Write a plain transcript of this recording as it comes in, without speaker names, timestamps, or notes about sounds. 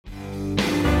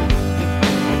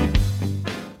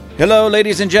Hello,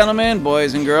 ladies and gentlemen,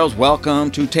 boys and girls. Welcome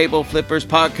to Table Flippers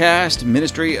Podcast,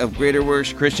 Ministry of Greater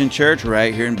Works Christian Church,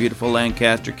 right here in beautiful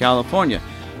Lancaster, California.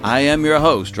 I am your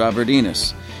host, Robert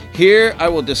Enos. Here I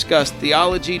will discuss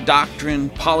theology,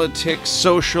 doctrine, politics,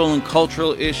 social and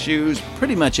cultural issues,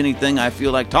 pretty much anything I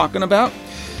feel like talking about.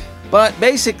 But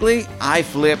basically, I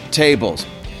flip tables.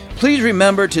 Please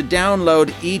remember to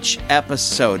download each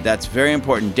episode. That's very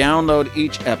important. Download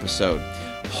each episode.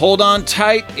 Hold on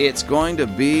tight. It's going to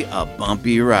be a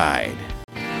bumpy ride.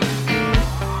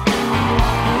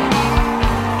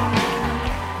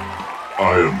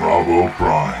 I am Robbo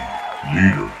Prime,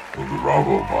 leader of the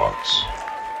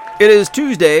Robobots. It is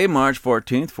Tuesday, March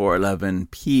 14th, 4:11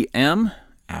 p.m.,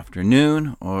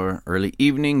 afternoon or early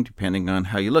evening, depending on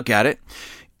how you look at it.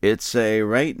 It's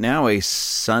right now a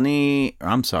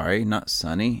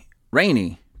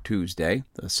rainy Tuesday.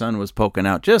 The sun was poking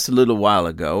out just a little while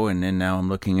ago, and then now I'm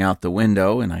looking out the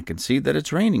window, and I can see that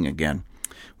it's raining again.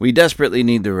 We desperately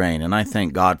need the rain, and I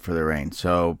thank God for the rain.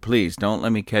 So please don't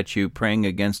let me catch you praying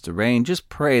against the rain. Just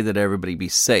pray that everybody be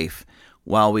safe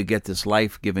while we get this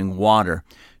life-giving water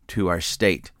to our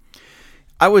state.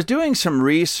 I was doing some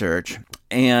research,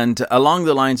 and along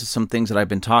the lines of some things that I've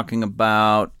been talking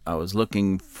about, I was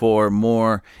looking for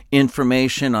more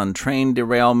information on train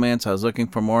derailments. I was looking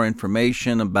for more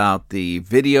information about the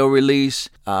video release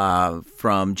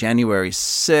from January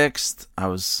 6th. I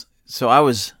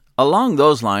was along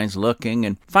those lines looking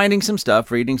and finding some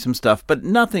stuff, reading some stuff, but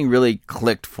nothing really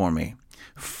clicked for me.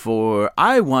 For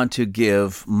I want to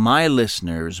give my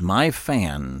listeners, my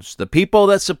fans, the people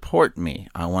that support me,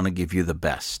 I want to give you the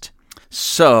best.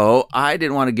 So I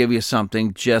didn't want to give you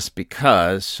something just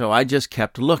because, so I just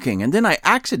kept looking. And then I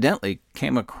accidentally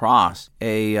came across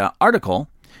a article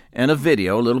and a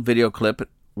little video clip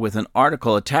with an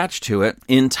article attached to it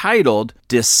entitled,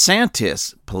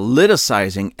 DeSantis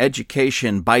Politicizing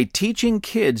Education by Teaching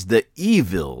Kids the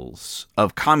Evils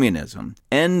of Communism,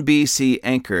 NBC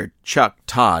anchor Chuck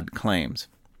Todd claims.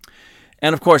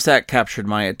 And of course that captured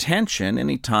my attention.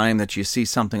 Anytime that you see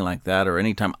something like that, or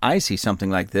anytime I see something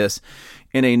like this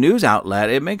in a news outlet,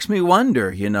 it makes me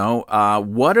wonder,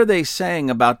 what are they saying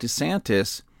about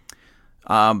DeSantis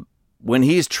when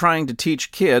he's trying to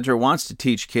teach kids, or wants to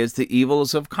teach kids, the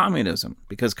evils of communism,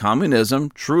 because communism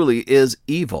truly is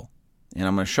evil. And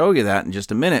I'm going to show you that in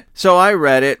just a minute. So I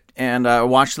read it, and I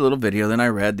watched the little video, then I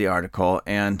read the article.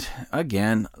 And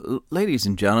again, ladies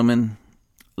and gentlemen,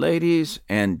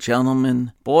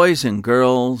 boys and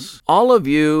girls, all of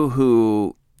you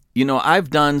who, I've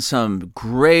done some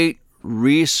great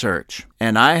research,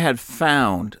 and I had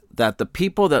found that the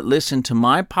people that listen to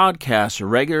my podcast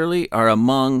regularly are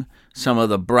among some of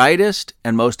the brightest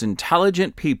and most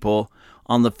intelligent people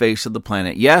on the face of the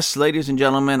planet. Yes, ladies and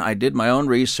gentlemen, I did my own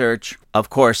research. Of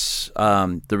course,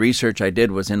 the research I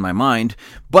did was in my mind,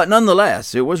 but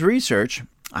nonetheless, it was research.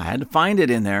 I had to find it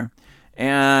in there.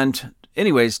 And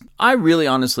anyways, I really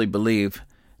honestly believe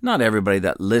not everybody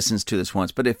that listens to this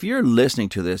once, but if you're listening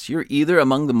to this, you're either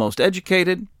among the most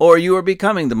educated or you are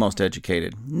becoming the most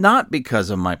educated. Not because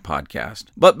of my podcast,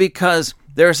 but because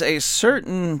there's a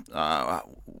certain,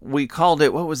 we called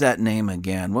it, what was that name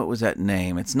again?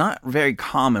 It's not very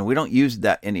common. We don't use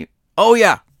that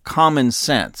common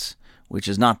sense, which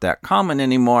is not that common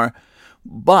anymore.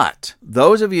 But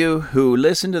those of you who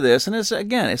listen to this, and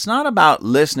it's not about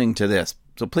listening to this.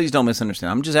 So please don't misunderstand.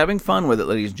 I'm just having fun with it,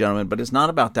 ladies and gentlemen, but it's not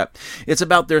about that. It's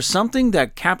about there's something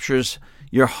that captures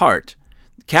your heart,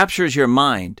 captures your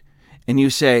mind, and you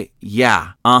say,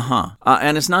 yeah,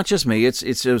 and it's not just me. It's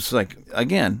just like,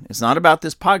 again, it's not about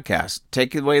this podcast.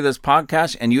 Take away this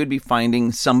podcast, and you would be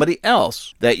finding somebody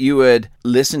else that you would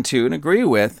listen to and agree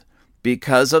with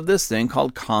because of this thing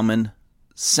called common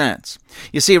sense.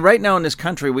 You see, right now in this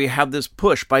country, we have this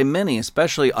push by many,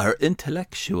 especially our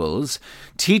intellectuals,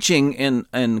 teaching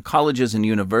in colleges and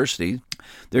universities.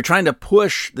 They're trying to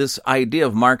push this idea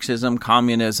of Marxism,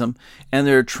 communism, and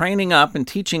they're training up and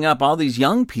teaching up all these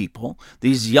young people,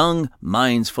 these young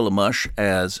minds full of mush,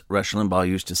 as Rush Limbaugh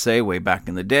used to say way back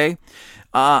in the day,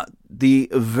 the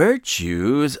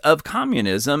virtues of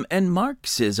communism and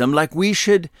Marxism, like we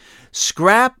should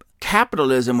scrap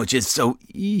capitalism, which is so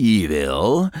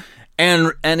evil,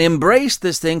 and embrace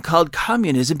this thing called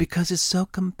communism because it's so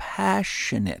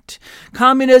compassionate.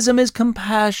 Communism is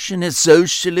compassionate.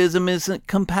 Socialism isn't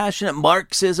compassionate.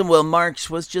 Marxism, well, Marx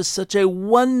was just such a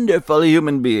wonderful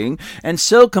human being and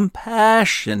so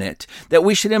compassionate that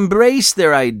we should embrace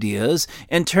their ideas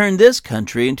and turn this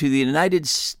country into the United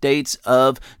States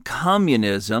of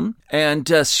communism and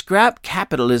scrap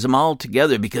capitalism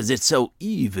altogether because it's so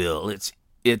evil.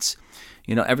 It's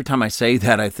every time I say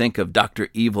that, I think of Dr.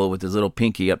 Evil with his little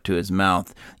pinky up to his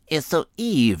mouth. It's so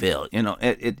evil.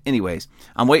 Anyways,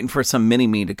 I'm waiting for some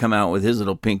mini-me to come out with his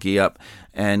little pinky up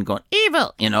and going,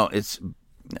 evil. It's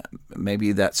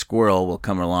maybe that squirrel will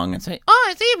come along and say, oh,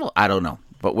 it's evil. I don't know,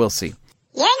 but we'll see.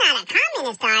 You're not a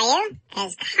communist, are you?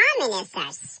 Because communists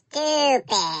are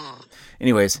stupid.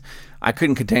 Anyways, I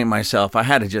couldn't contain myself. I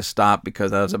had to just stop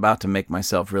because I was about to make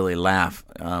myself really laugh.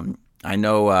 I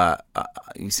know,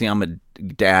 you see, I'm a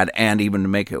dad, and even to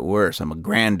make it worse, I'm a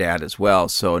granddad as well.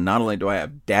 So not only do I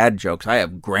have dad jokes, I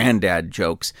have granddad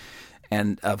jokes.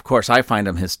 And, of course, I find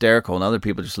them hysterical, and other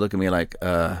people just look at me like,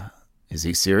 is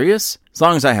he serious? As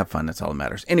long as I have fun, that's all that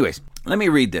matters. Anyways, let me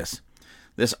read this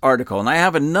article. And I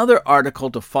have another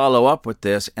article to follow up with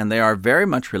this, and they are very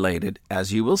much related,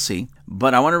 as you will see.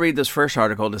 But I want to read this first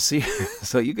article to see,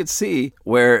 so you could see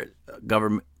where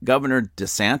Governor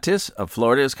DeSantis of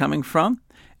Florida is coming from,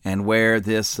 and where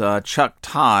this Chuck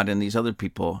Todd and these other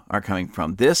people are coming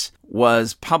from. This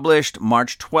was published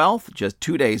March 12th, just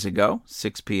 2 days ago,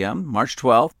 6 p.m., March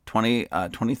 12th,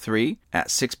 2023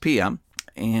 at 6 p.m.,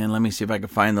 and let me see if I can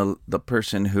find the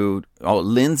person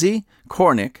Lindsay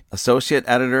Cornick, associate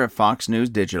editor at Fox News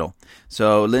Digital.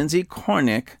 So Lindsay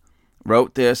Cornick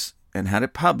wrote this and had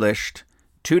it published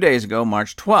 2 days ago,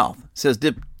 March 12th. It says,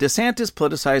 DeSantis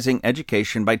politicizing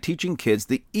education by teaching kids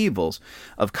the evils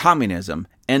of communism,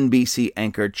 NBC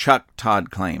anchor Chuck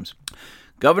Todd claims.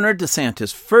 Governor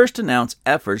DeSantis first announced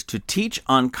efforts to teach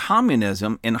on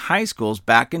communism in high schools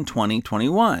back in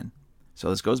 2021. So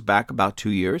this goes back about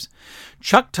 2 years.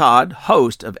 Chuck Todd,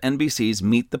 host of NBC's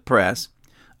Meet the Press,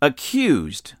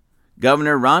 accused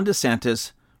Governor Ron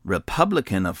DeSantis,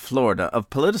 Republican of Florida, of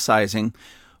politicizing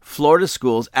Florida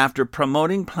schools after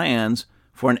promoting plans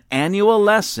for an annual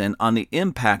lesson on the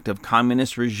impact of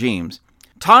communist regimes.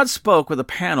 Todd spoke with a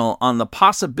panel on the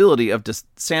possibility of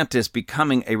DeSantis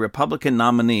becoming a Republican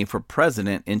nominee for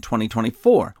president in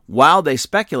 2024, while they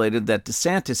speculated that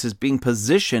DeSantis is being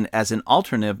positioned as an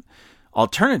alternative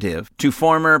to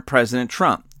former President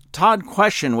Trump. Todd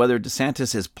questioned whether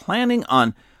DeSantis is planning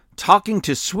on talking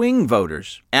to swing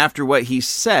voters after what he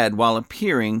said while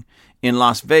appearing in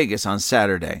Las Vegas on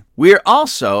Saturday. This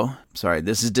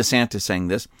is DeSantis saying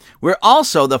this, we're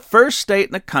also the first state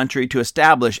in the country to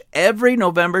establish every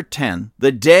November 10,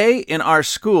 the day in our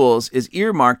schools is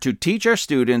earmarked to teach our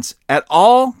students at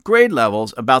all grade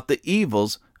levels about the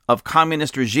evils of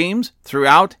communist regimes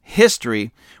throughout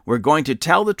history. We're going to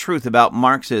tell the truth about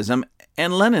Marxism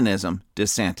and Leninism,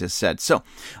 DeSantis said. So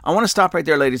I want to stop right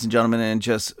there, ladies and gentlemen, and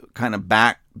just kind of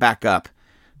back up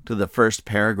to the first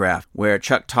paragraph where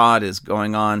Chuck Todd is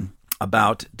going on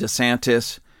about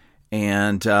DeSantis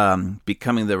and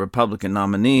becoming the Republican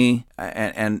nominee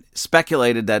and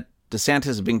speculated that DeSantis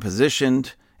is being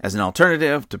positioned as an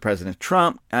alternative to President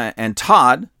Trump. And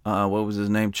Todd,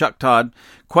 Chuck Todd,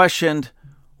 questioned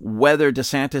whether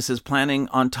DeSantis is planning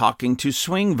on talking to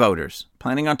swing voters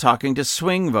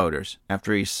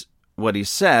after what he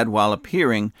said while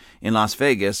appearing in Las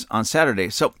Vegas on Saturday.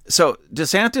 So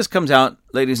DeSantis comes out,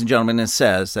 ladies and gentlemen, and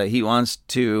says that he wants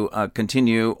to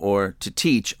continue or to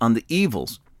teach on the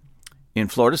evils in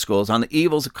Florida schools, on the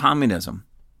evils of communism.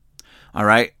 All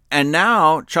right. And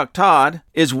now Chuck Todd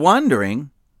is wondering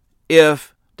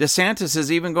if DeSantis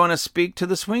is even going to speak to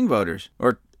the swing voters,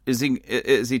 or is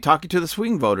he talking to the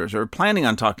swing voters or planning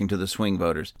on talking to the swing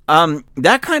voters?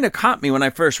 That kind of caught me when I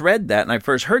first read that and I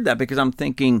first heard that, because I'm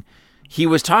thinking he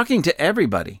was talking to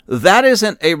everybody. That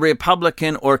isn't a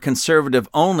Republican or conservative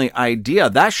only idea.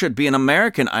 That should be an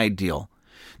American ideal.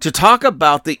 To talk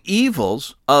about the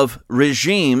evils of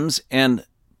regimes and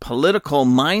political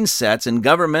mindsets and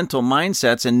governmental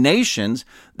mindsets and nations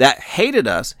that hated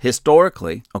us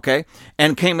historically, okay,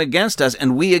 and came against us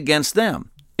and we against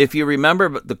them. If you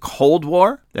remember the Cold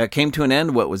War that came to an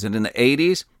end, what was it, in the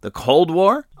 80s? The Cold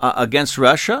War against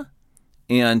Russia.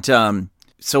 And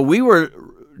so we were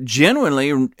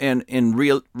genuinely and in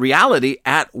reality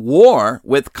at war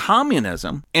with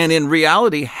communism, and in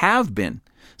reality have been.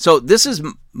 So this is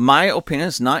my opinion.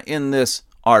 It's not in this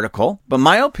article, but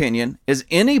my opinion is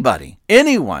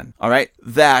anyone, all right,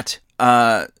 that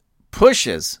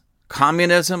pushes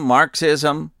communism,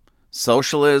 Marxism,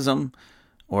 socialism,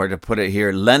 or to put it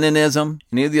here, Leninism,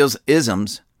 any of those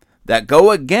isms that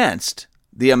go against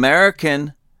the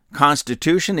American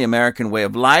Constitution, the American way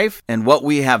of life, and what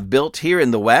we have built here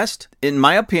in the West, in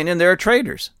my opinion, they're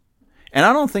traitors. And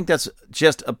I don't think that's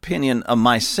just opinion of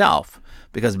myself,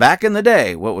 because back in the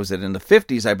day, what was it, in the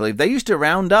 50s, I believe, they used to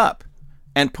round up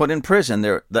and put in prison.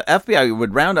 The FBI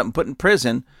would round up and put in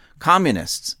prison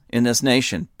communists in this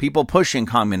nation, people pushing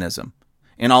communism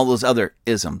and all those other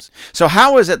isms. So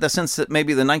how is it that since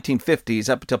maybe the 1950s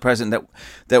up until present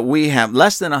that we have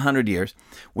less than 100 years,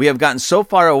 we have gotten so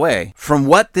far away from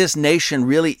what this nation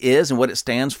really is and what it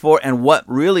stands for and what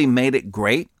really made it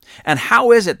great? And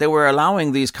how is it that we're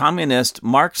allowing these communist,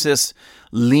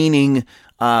 Marxist-leaning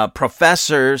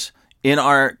professors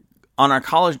on our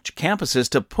college campuses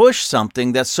to push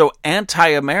something that's so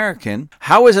anti-American?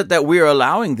 How is it that we're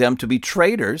allowing them to be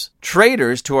traitors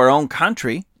to our own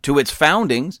country, to its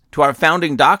foundings, to our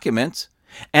founding documents,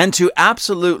 and to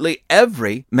absolutely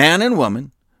every man and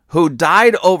woman who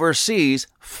died overseas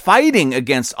fighting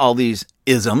against all these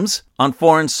isms on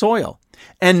foreign soil?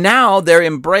 And now they're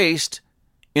embraced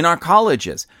in our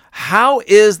colleges. How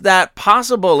is that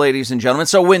possible, ladies and gentlemen?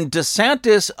 So when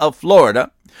DeSantis of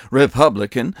Florida,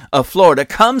 Republican of Florida,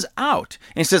 comes out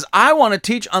and says, I want to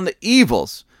teach on the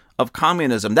evils of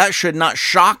communism, that should not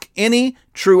shock any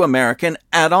true American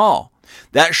at all.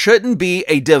 That shouldn't be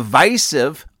a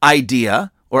divisive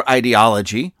idea or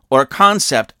ideology or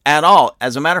concept at all.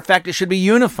 As a matter of fact, it should be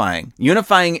unifying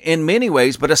in many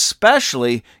ways, but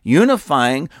especially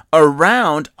unifying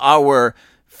around our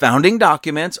founding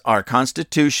documents, our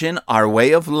Constitution, our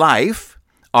way of life,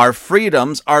 our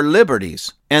freedoms, our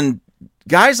liberties. And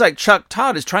guys like Chuck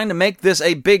Todd is trying to make this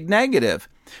a big negative.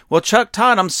 Well, Chuck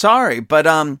Todd, I'm sorry, but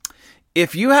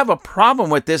if you have a problem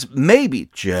with this, maybe,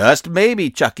 just maybe,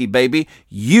 Chucky baby,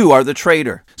 you are the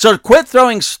traitor. So quit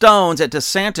throwing stones at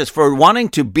DeSantis for wanting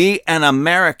to be an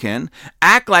American,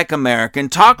 act like American,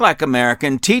 talk like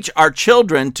American, teach our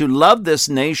children to love this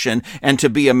nation and to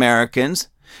be Americans.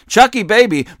 Chucky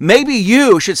baby, maybe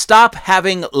you should stop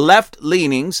having left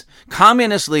leanings,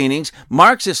 communist leanings,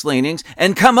 Marxist leanings,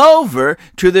 and come over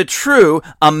to the true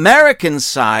American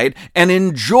side and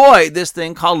enjoy this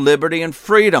thing called liberty and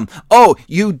freedom. Oh,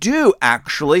 you do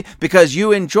actually, because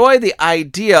you enjoy the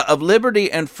idea of liberty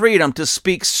and freedom to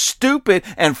speak stupid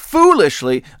and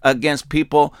foolishly against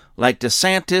people like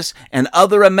DeSantis and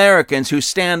other Americans who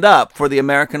stand up for the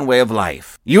American way of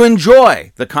life. You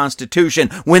enjoy the Constitution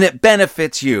when it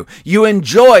benefits you. You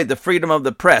enjoy the freedom of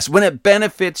the press when it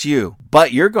benefits you.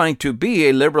 But you're going to be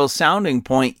a liberal sounding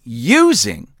point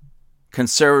using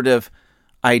conservative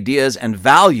ideas and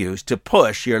values to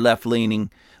push your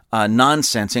left-leaning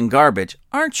nonsense and garbage.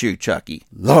 Aren't you, Chucky?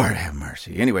 Lord have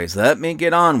mercy. Anyways, let me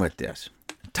get on with this.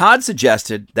 Todd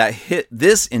suggested that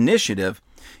this initiative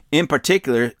in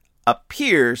particular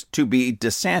appears to be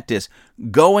DeSantis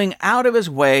going out of his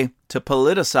way to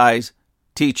politicize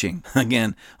teaching.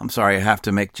 Again, I'm sorry, I have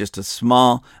to make just a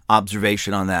small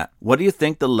observation on that. What do you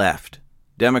think the left,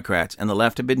 Democrats, and the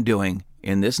left have been doing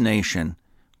in this nation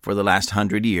for the last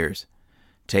 100 years?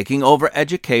 Taking over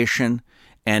education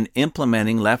and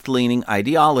implementing left-leaning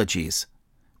ideologies,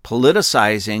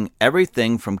 politicizing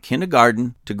everything from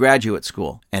kindergarten to graduate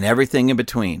school and everything in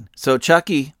between. So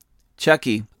Chucky,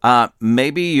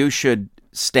 maybe you should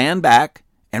stand back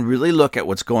and really look at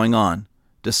what's going on.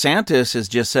 DeSantis is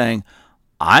just saying,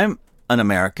 I'm an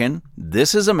American,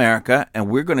 this is America, and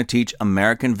we're going to teach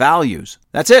American values.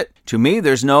 That's it. To me,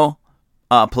 there's no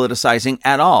politicizing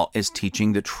at all. It's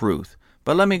teaching the truth.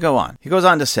 But let me go on. He goes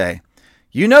on to say,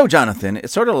 you know, Jonathan,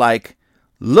 it's sort of like,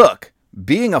 look,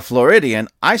 being a Floridian,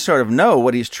 I sort of know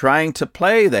what he's trying to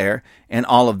play there and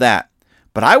all of that.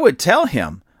 But I would tell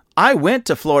him, I went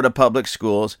to Florida public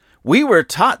schools. We were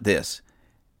taught this.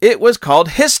 It was called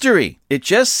history. It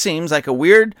just seems like a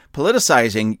weird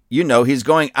politicizing. You know, he's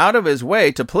going out of his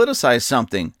way to politicize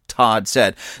something, Todd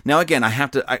said. Now, again, I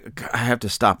have to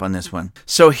stop on this one.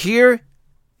 So here,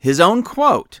 his own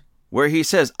quote, where he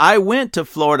says, I went to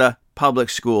Florida public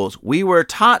schools. We were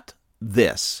taught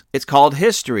this. It's called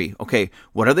history. Okay,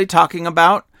 what are they talking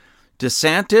about?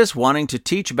 DeSantis wanting to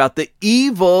teach about the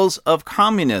evils of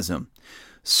communism.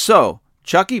 So,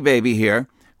 Chucky baby here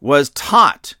was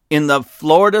taught in the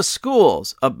Florida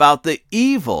schools about the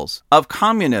evils of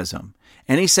communism.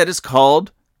 And he said it's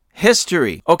called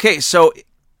history. Okay, so,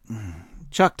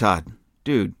 Chuck Todd,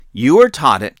 dude, you were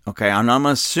taught it. Okay, and I'm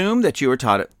going to assume that you were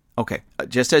taught it. Okay,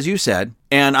 just as you said.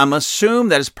 And I'm assume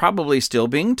that it's probably still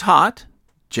being taught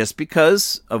just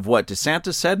because of what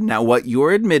DeSantis said, now what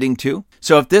you're admitting to.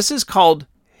 So if this is called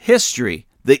history,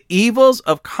 the evils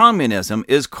of communism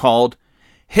is called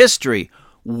history.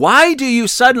 Why do you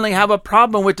suddenly have a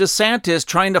problem with DeSantis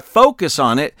trying to focus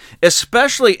on it,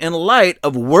 especially in light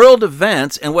of world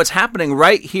events and what's happening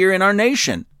right here in our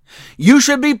nation? You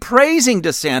should be praising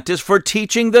DeSantis for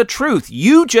teaching the truth.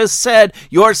 You just said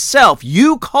yourself,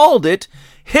 you called it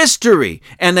history,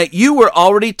 and that you were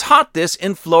already taught this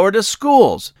in Florida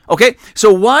schools. Okay,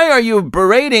 so why are you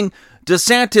berating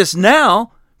DeSantis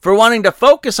now for wanting to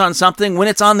focus on something when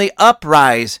it's on the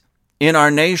uprise in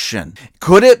our nation.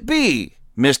 Could it be,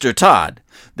 Mr. Todd,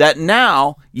 that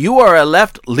now you are a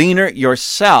left-leaner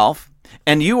yourself,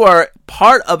 and you are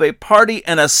part of a party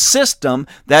and a system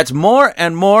that's more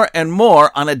and more and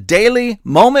more on a daily,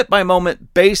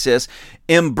 moment-by-moment basis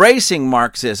embracing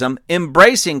Marxism,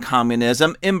 embracing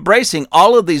communism, embracing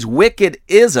all of these wicked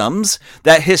isms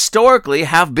that historically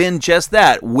have been just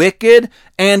that, wicked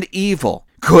and evil?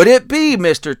 Could it be,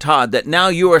 Mr. Todd, that now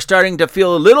you are starting to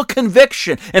feel a little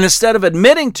conviction, and instead of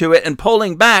admitting to it and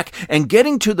pulling back and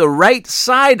getting to the right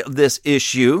side of this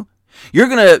issue, you're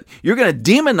gonna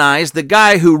demonize the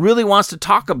guy who really wants to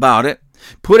talk about it,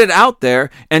 put it out there,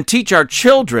 and teach our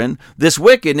children this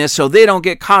wickedness so they don't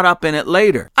get caught up in it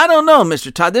later? I don't know,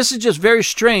 Mr. Todd. This is just very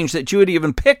strange that you would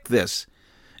even pick this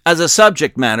as a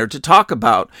subject matter to talk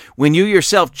about when you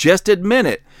yourself just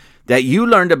admitted that you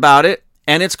learned about it,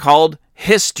 and it's called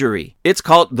history. It's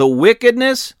called the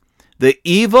wickedness, the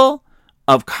evil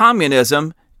of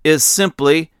communism is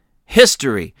simply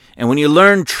history. And when you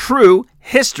learn true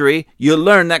history, you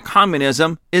learn that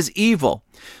communism is evil.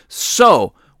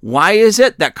 So, why is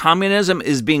it that communism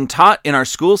is being taught in our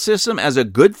school system as a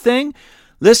good thing?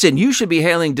 Listen, you should be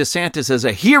hailing DeSantis as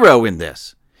a hero in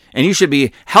this. And you should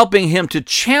be helping him to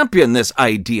champion this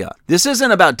idea. This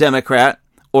isn't about Democrat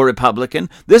or Republican.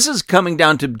 This is coming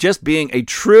down to just being a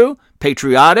true,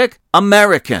 patriotic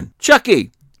American.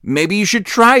 Chucky, maybe you should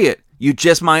try it. You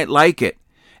just might like it.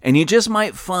 And you just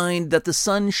might find that the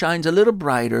sun shines a little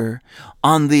brighter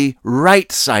on the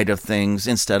right side of things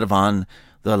instead of on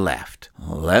the left.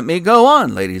 Let me go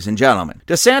on, ladies and gentlemen.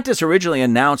 DeSantis originally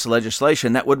announced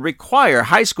legislation that would require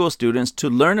high school students to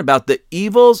learn about the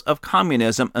evils of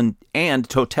communism and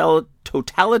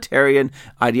totalitarian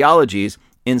ideologies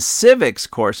in civics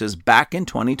courses back in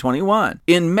 2021.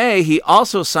 In May, he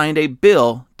also signed a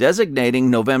bill designating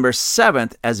November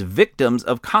 7th as Victims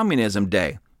of Communism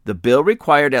Day. The bill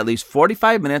required at least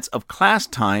 45 minutes of class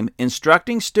time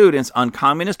instructing students on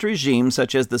communist regimes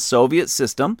such as the Soviet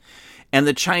system and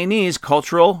the Chinese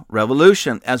Cultural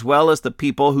Revolution, as well as the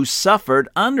people who suffered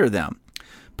under them.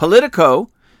 Politico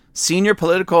senior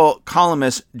political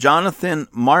columnist Jonathan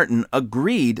Martin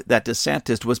agreed that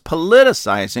DeSantis was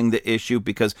politicizing the issue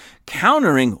because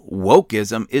countering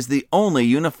wokeism is the only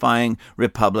unifying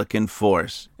Republican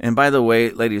force. And by the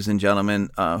way, ladies and gentlemen,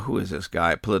 who is this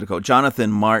guy? Politico.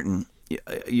 Jonathan Martin.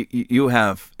 You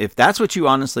have, if that's what you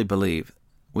honestly believe,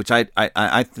 which I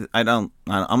don't,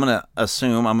 I'm going to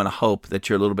assume, I'm going to hope that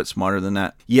you're a little bit smarter than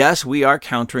that. Yes, we are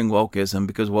countering wokeism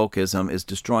because wokeism is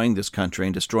destroying this country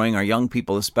and destroying our young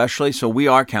people especially, so we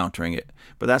are countering it.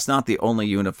 But that's not the only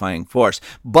unifying force.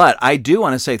 But I do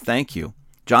want to say thank you,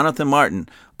 Jonathan Martin,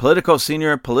 Politico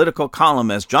senior political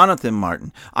columnist Jonathan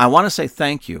Martin. I want to say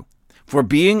thank you for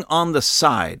being on the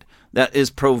side that is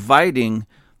providing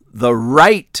the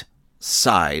right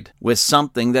side with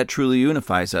something that truly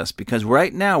unifies us, because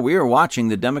right now we are watching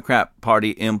the Democrat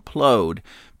Party implode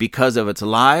because of its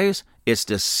lies, its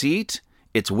deceit,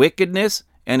 its wickedness,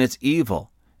 and its evil,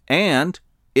 and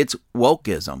its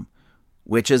wokeism,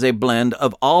 which is a blend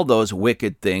of all those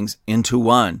wicked things into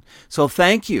one. So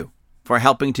thank you for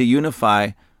helping to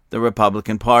unify the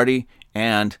Republican Party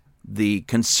and the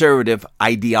conservative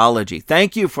ideology.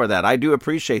 Thank you for that. I do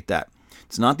appreciate that.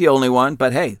 It's not the only one,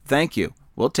 but hey, thank you.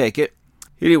 We'll take it.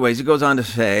 Anyways, he goes on to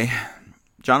say,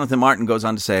 Jonathan Martin goes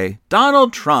on to say,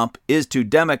 Donald Trump is to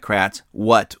Democrats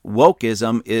what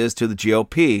wokeism is to the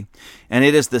GOP, and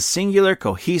it is the singular,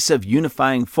 cohesive,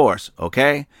 unifying force,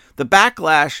 okay? The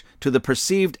backlash to the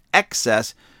perceived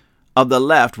excess of the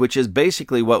left, which is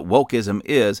basically what wokeism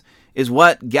is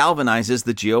what galvanizes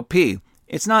the GOP.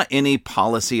 It's not any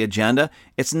policy agenda.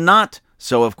 It's not,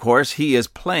 so of course he is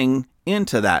playing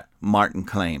into that, Martin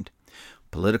claimed.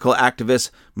 Political activist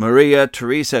Maria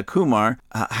Teresa Kumar,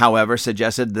 however,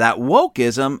 suggested that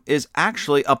wokeism is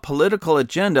actually a political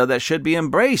agenda that should be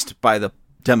embraced by the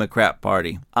Democrat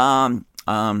Party.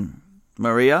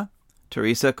 Maria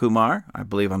Teresa Kumar, I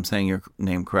believe I'm saying your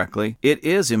name correctly, it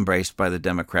is embraced by the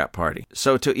Democrat Party.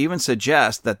 So to even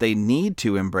suggest that they need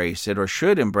to embrace it or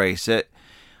should embrace it,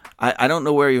 I don't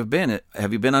know where you've been.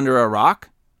 Have you been under a rock?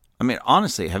 I mean,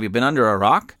 honestly, have you been under a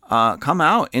rock? Come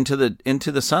out into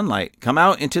the sunlight. Come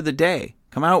out into the day.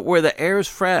 Come out where the air is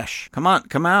fresh. Come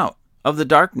out of the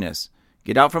darkness.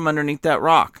 Get out from underneath that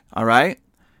rock, all right?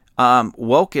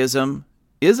 Wokeism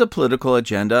is a political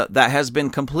agenda that has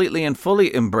been completely and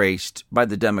fully embraced by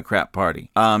the Democrat Party.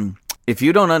 If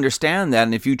you don't understand that,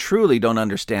 and if you truly don't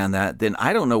understand that, then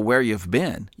I don't know where you've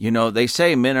been. You know, they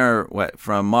say men are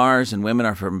from Mars and women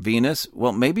are from Venus.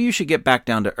 Well, maybe you should get back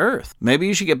down to Earth. Maybe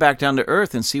you should get back down to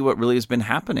Earth and see what really has been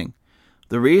happening.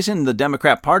 The reason the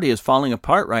Democrat Party is falling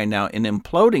apart right now and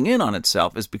imploding in on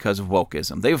itself is because of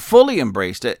wokeism. They've fully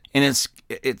embraced it, and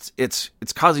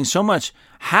it's causing so much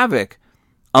havoc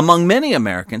among many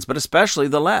Americans, but especially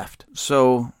the left.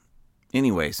 So,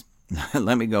 anyways,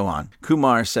 let me go on.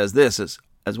 Kumar says this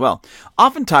as well.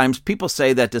 Oftentimes, people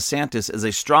say that DeSantis is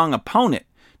a strong opponent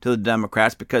to the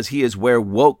Democrats because he is where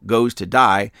woke goes to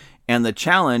die, and the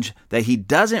challenge that he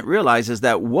doesn't realize is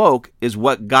that woke is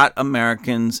what got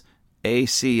Americans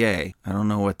ACA. I don't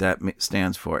know what that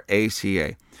stands for,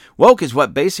 ACA. Woke is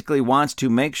what basically wants to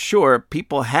make sure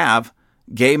people have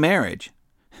gay marriage.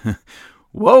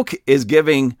 Woke is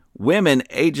giving women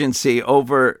agency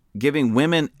over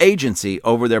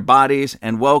their bodies,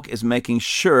 and woke is making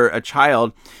sure a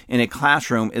child in a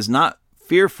classroom is not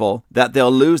fearful that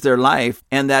they'll lose their life,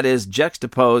 and that is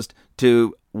juxtaposed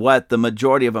to what the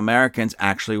majority of Americans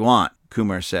actually want,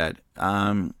 Kumar said.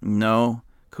 No,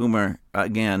 Kumar,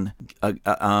 again,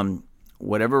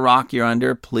 whatever rock you're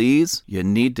under, please, you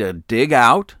need to dig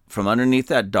out from underneath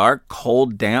that dark,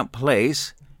 cold, damp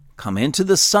place, come into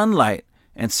the sunlight,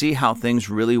 and see how things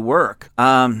really work.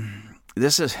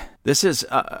 This is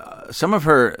some of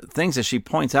her things that she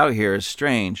points out here is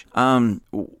strange.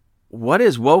 What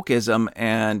is wokeism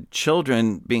and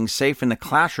children being safe in the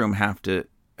classroom have to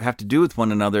do with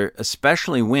one another,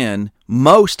 especially when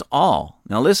most all.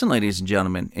 Now listen, ladies and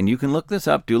gentlemen, and you can look this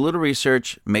up, do a little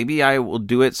research. Maybe I will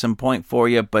do it at some point for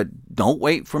you, but don't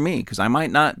wait for me because I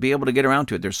might not be able to get around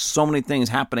to it. There's so many things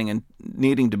happening and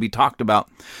needing to be talked about.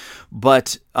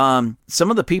 But some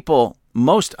of the people,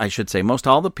 most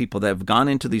all the people that have gone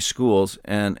into these schools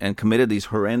and committed these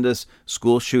horrendous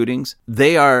school shootings,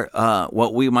 they are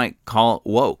what we might call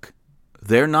woke.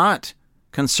 They're not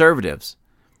conservatives.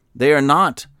 They are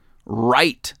not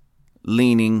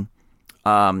right-leaning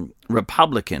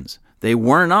Republicans. They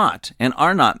were not and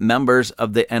are not members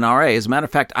of the NRA. As a matter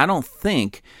of fact, I don't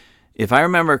think, if I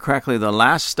remember correctly, the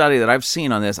last study that I've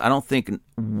seen on this, I don't think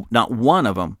not one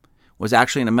of them was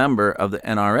actually a member of the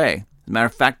NRA. As a matter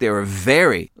of fact, they were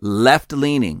very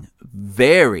left-leaning,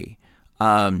 very,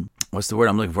 what's the word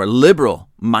I'm looking for?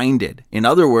 Liberal-minded. In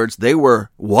other words, they were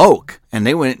woke, and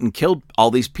they went and killed all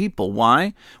these people.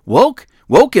 Why?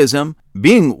 Wokeism,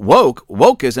 being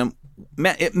wokeism,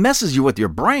 it messes you with your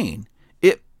brain.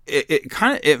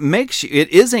 It makes you, it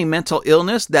is a mental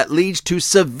illness that leads to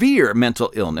severe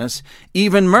mental illness,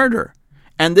 even murder.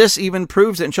 And this even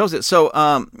proves it and shows it. So,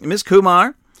 Ms.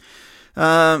 Kumar,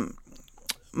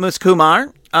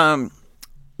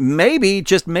 maybe,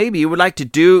 just maybe, you would like to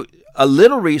do a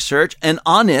little research, an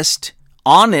honest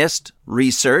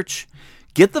research,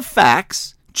 get the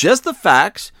facts, just the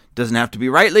facts. Doesn't have to be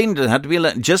right-leaning, doesn't have to be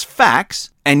just facts,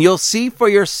 and you'll see for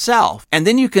yourself. And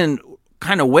then you can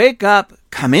kind of wake up,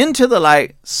 come into the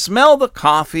light, smell the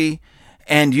coffee,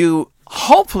 and you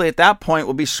hopefully at that point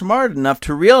will be smart enough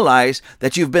to realize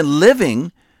that you've been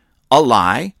living a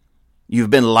lie, you've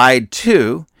been lied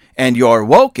to, and your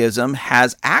wokeism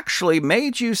has actually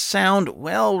made you sound,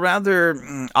 well, rather,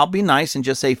 I'll be nice and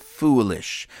just say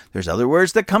foolish. There's other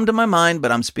words that come to my mind,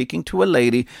 but I'm speaking to a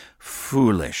lady,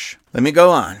 foolish. Let me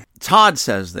go on. Todd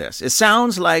says this. It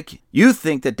sounds like you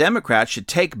think that Democrats should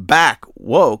take back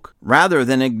woke rather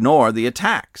than ignore the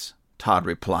attacks. Todd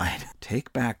replied,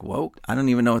 take back woke? I don't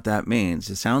even know what that means.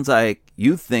 It sounds like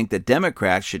you think that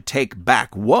Democrats should take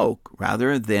back woke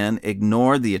rather than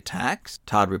ignore the attacks?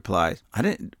 Todd replies,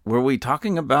 were we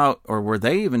talking about, or were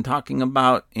they even talking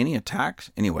about any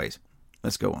attacks? Anyways,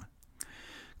 let's go on.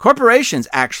 Corporations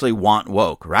actually want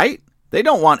woke, right? They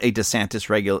don't want a DeSantis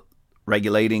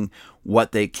regulating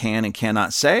what they can and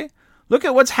cannot say. Look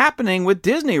at what's happening with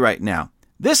Disney right now.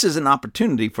 This is an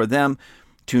opportunity for them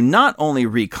to not only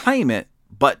reclaim it,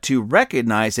 but to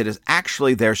recognize it as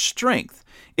actually their strength.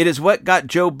 It is what got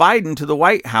Joe Biden to the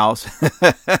White House.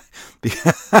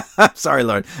 Sorry,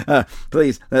 Lord.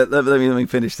 Please, let me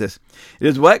finish this. It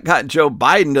is what got Joe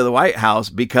Biden to the White House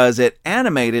because it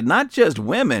animated not just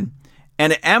women,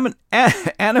 and it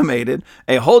animated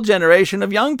a whole generation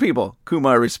of young people,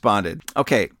 Kumar responded.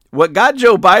 Okay, what got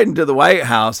Joe Biden to the White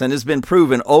House, and has been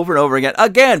proven over and over again,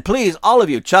 again, please, all of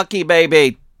you, Chucky,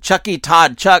 baby, Chucky,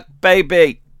 Todd, Chuck,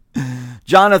 baby,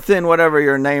 Jonathan, whatever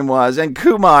your name was, and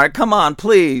Kumar, come on,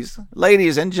 please,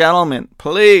 ladies and gentlemen,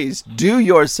 please do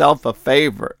yourself a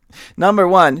favor. Number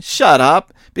one, shut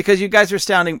up, because you guys are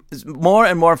sounding more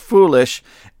and more foolish.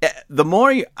 The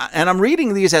more you, and I'm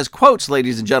reading these as quotes,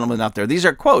 ladies and gentlemen out there. These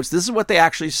are quotes. This is what they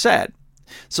actually said.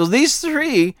 So these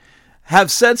three have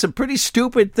said some pretty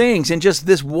stupid things in just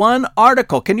this one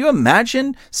article. Can you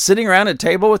imagine sitting around a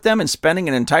table with them and spending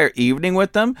an entire evening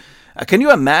with them? Can you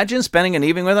imagine spending an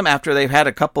evening with them after they've had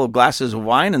a couple of glasses of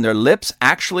wine and their lips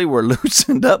actually were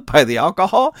loosened up by the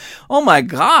alcohol? Oh my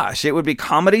gosh, it would be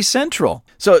Comedy Central.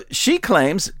 So she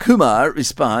claims, Kumar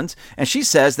responds, and she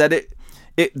says that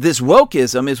this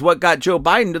wokeism is what got Joe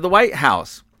Biden to the White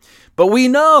House. But we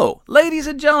know, ladies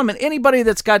and gentlemen, anybody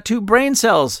that's got 2 brain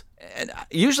cells, and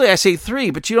usually I say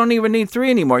 3, but you don't even need 3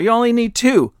 anymore. You only need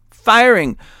 2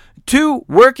 firing, 2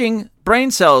 working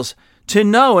brain cells to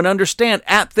know and understand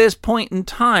at this point in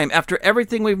time, after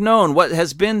everything we've known, what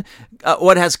has been,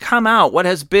 what has come out, what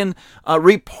has been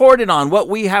reported on, what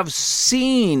we have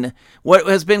seen, what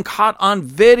has been caught on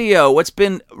video, what's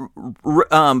been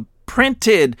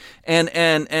printed and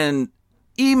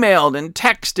emailed and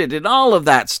texted and all of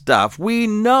that stuff. We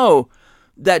know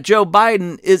that Joe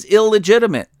Biden is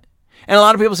illegitimate. And a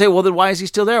lot of people say, well, then why is he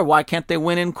still there? Why can't they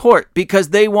win in court? Because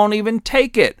they won't even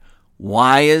take it.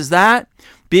 Why is that?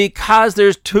 Because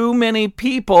there's too many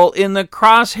people in the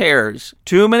crosshairs.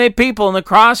 Too many people in the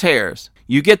crosshairs.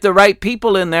 You get the right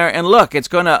people in there, and look, if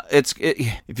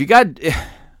you got,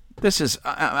 this is,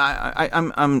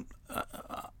 I'm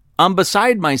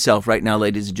beside myself right now,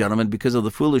 ladies and gentlemen, because of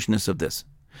the foolishness of this.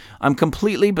 I'm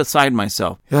completely beside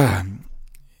myself.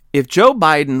 If Joe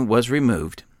Biden was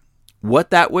removed,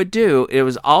 what that would do, it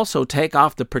was also take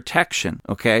off the protection,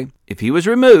 okay? If he was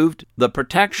removed, the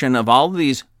protection of all of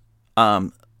these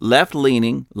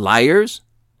left-leaning liars,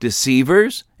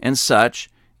 deceivers, and such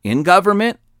in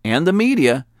government and the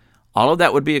media, all of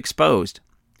that would be exposed.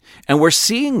 And we're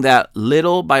seeing that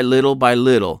little by little by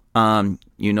little.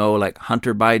 Like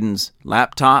Hunter Biden's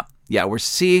laptop. Yeah, we're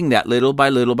seeing that little by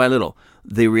little by little.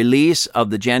 The release of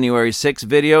the January 6th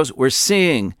videos, we're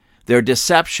seeing their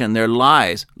deception, their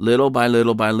lies, little by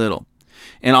little by little.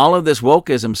 And all of this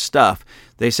wokeism stuff,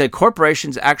 they say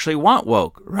corporations actually want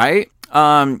woke, right?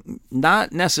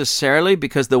 Not necessarily,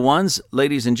 because the ones,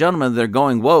 ladies and gentlemen, that are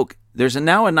going woke, there's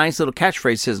now a nice little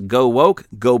catchphrase that says, go woke,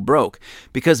 go broke.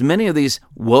 Because many of these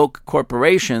woke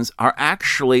corporations are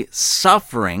actually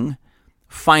suffering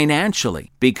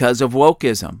financially because of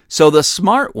wokeism. So the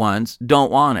smart ones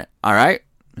don't want it, all right?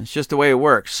 It's just the way it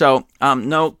works. So,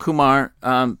 no, Kumar,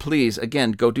 please,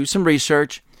 again, go do some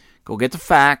research. Go get the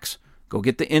facts. Go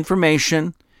get the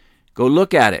information. Go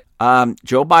look at it.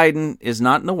 Joe Biden is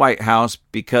not in the White House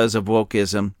because of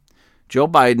wokeism. Joe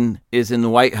Biden is in the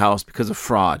White House because of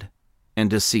fraud and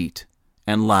deceit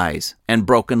and lies and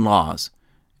broken laws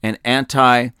and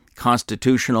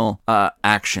anti-constitutional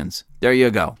actions. There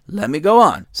you go. Let me go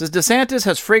on. It says DeSantis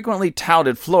has frequently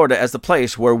touted Florida as the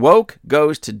place where woke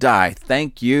goes to die.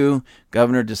 Thank you,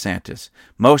 Governor DeSantis.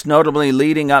 Most notably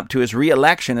leading up to his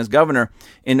re-election as governor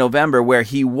in November, where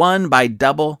he won by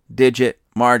double-digit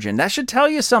margin. That should tell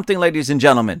you something, ladies and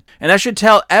gentlemen. And that should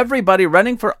tell everybody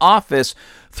running for office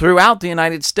throughout the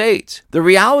United States. The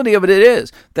reality of it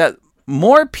is that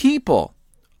more people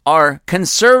are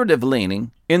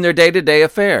conservative-leaning in their day-to-day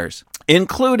affairs,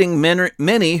 including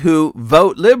many who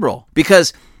vote liberal.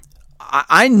 Because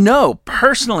I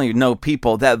personally know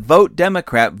people that vote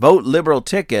Democrat, vote liberal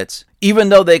tickets, even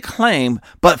though they claim,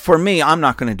 but for me, I'm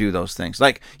not going to do those things.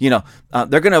 Like, they're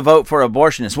going to vote for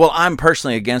abortionists. Well, I'm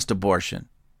personally against abortion.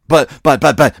 But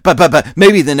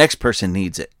maybe the next person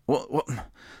needs it. Well,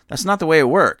 that's not the way it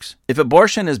works. If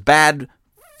abortion is bad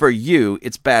for you,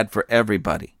 it's bad for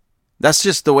everybody. That's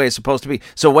just the way it's supposed to be.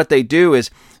 So what they do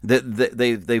is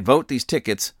they vote these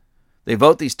tickets. They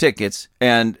vote these tickets,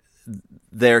 and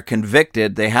they're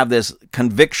convicted. They have this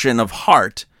conviction of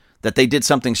heart that they did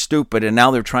something stupid, and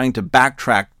now they're trying to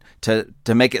backtrack to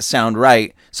make it sound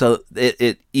right, so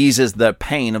it eases the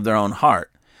pain of their own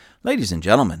heart. Ladies and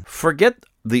gentlemen, forget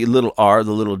the little r,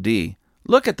 the little d.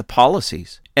 Look at the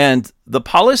policies, and the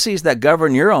policies that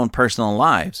govern your own personal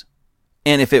lives.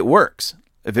 And if it works,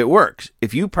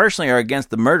 if you personally are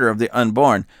against the murder of the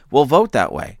unborn, well, vote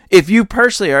that way. If you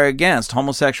personally are against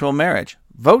homosexual marriage,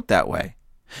 vote that way.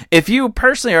 If you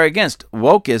personally are against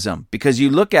wokeism because you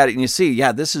look at it and you see,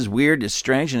 yeah, this is weird, it's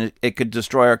strange, and it could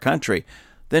destroy our country,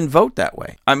 then vote that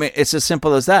way. I mean, it's as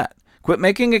simple as that. Quit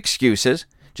making excuses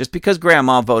just because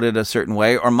grandma voted a certain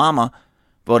way or mama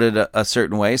voted a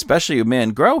certain way, especially you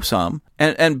men. Grow some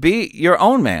and be your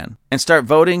own man and start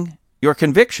voting your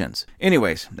convictions.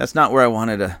 Anyways, that's not where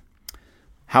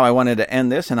how I wanted to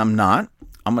end this, and I'm not.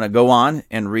 I'm going to go on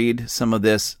and read some of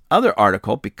this other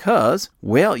article because,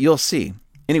 well, you'll see.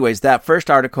 Anyways, that first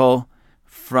article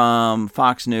from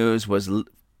Fox News was,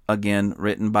 again,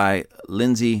 written by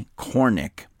Lindsay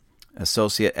Cornick,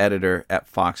 associate editor at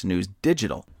Fox News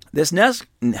Digital. This next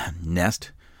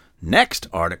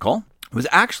article It was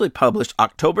actually published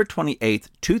October 28th,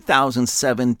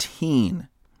 2017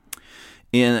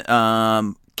 in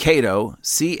Cato,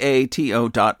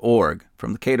 cato.org,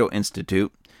 from the Cato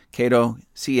Institute, cato.org,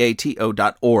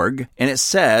 and it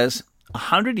says,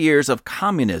 100 years of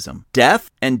communism, death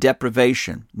and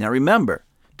deprivation. Now remember,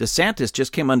 DeSantis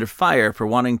just came under fire for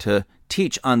wanting to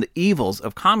teach on the evils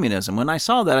of communism. When I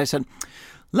saw that, I said,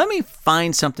 let me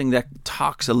find something that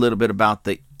talks a little bit about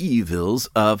the evils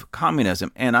of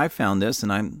communism. And I found this,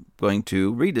 and I'm going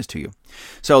to read this to you.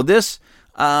 So this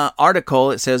article,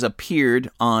 it says, appeared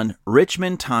on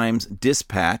Richmond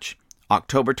Times-Dispatch,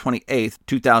 October 28th,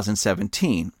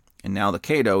 2017. And now the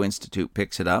Cato Institute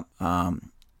picks it up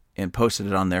and posted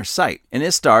it on their site. And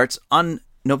it starts, on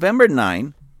November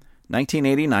 9,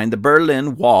 1989, the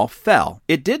Berlin Wall fell.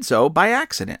 It did so by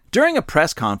accident. During a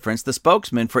press conference, the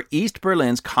spokesman for East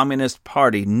Berlin's Communist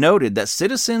Party noted that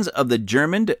citizens of the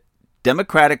German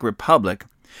Democratic Republic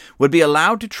would be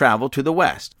allowed to travel to the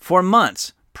West. For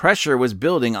months, pressure was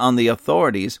building on the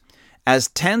authorities as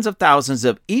tens of thousands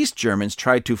of East Germans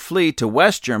tried to flee to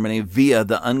West Germany via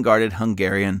the unguarded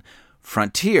Hungarian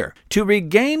frontier. To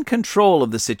regain control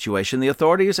of the situation, the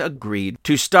authorities agreed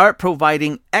to start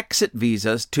providing exit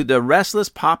visas to the restless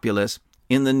populace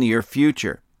in the near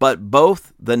future. But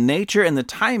both the nature and the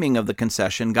timing of the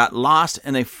concession got lost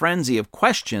in a frenzy of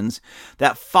questions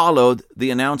that followed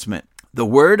the announcement. The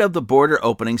word of the border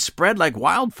opening spread like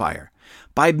wildfire.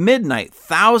 By midnight,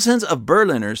 thousands of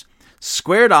Berliners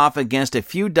squared off against a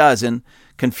few dozen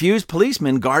confused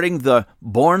policemen guarding the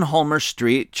Bornholmer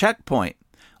Street checkpoint.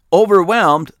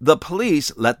 Overwhelmed, the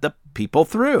police let the people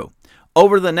through.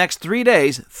 Over the next 3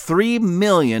 days, 3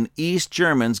 million East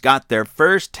Germans got their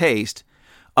first taste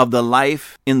of the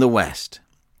life in the West.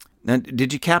 Now,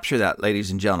 did you capture that, ladies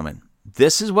and gentlemen?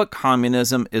 This is what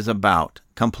communism is about.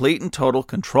 Complete and total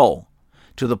control,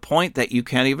 to the point that you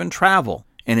can't even travel.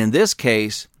 And in this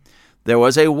case, there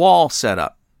was a wall set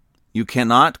up. You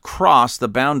cannot cross the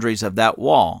boundaries of that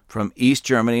wall from East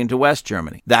Germany into West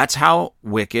Germany. That's how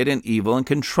wicked and evil and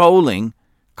controlling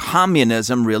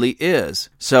communism really is.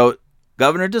 So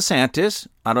Governor DeSantis,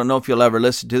 I don't know if you'll ever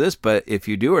listen to this, but if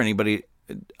you do or anybody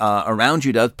around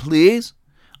you does, please,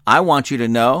 I want you to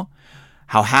know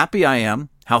how happy I am,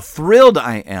 how thrilled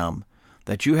I am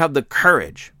that you have the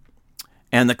courage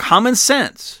and the common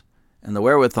sense and the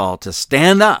wherewithal to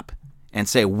stand up and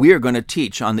say, we're going to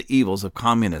teach on the evils of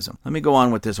communism. Let me go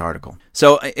on with this article.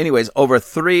 So anyways,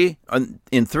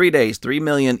 in 3 days, 3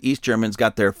 million East Germans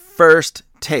got their first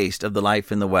taste of the life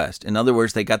in the West. In other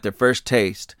words, they got their first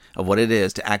taste of what it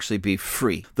is to actually be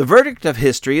free. The verdict of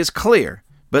history is clear,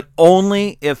 but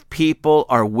only if people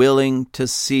are willing to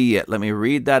see it. Let me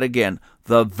read that again.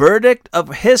 The verdict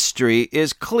of history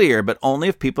is clear, but only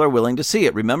if people are willing to see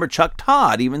it. Remember, Chuck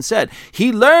Todd even said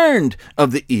he learned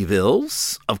of the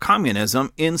evils of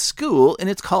communism in school, and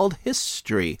it's called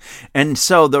history. And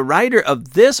so the writer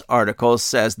of this article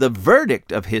says the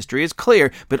verdict of history is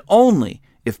clear, but only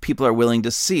if people are willing to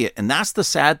see it. And that's the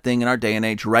sad thing in our day and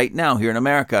age right now here in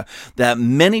America, that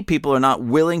many people are not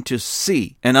willing to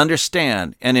see and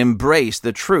understand and embrace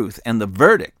the truth and the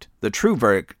verdict, the true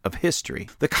verdict of history.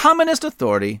 The communist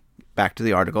authority, back to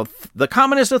the article, the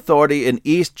communist authority in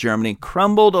East Germany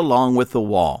crumbled along with the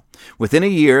wall. Within a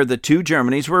year, the two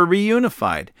Germanys were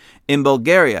reunified. In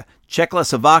Bulgaria,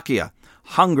 Czechoslovakia,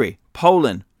 Hungary,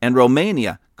 Poland, and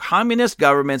Romania, communist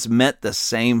governments met the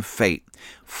same fate.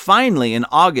 Finally, in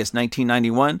August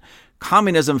 1991,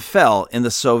 communism fell in the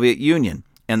Soviet Union,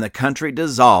 and the country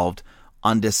dissolved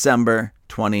on December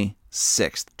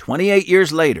 26th. 28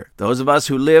 years later, those of us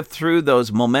who lived through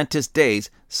those momentous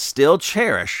days still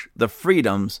cherish the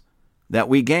freedoms that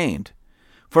we gained.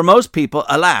 For most people,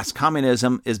 alas,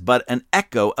 communism is but an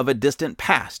echo of a distant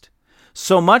past.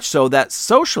 So much so that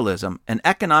socialism, an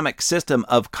economic system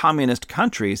of communist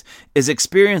countries, is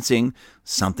experiencing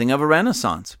something of a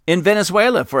renaissance. In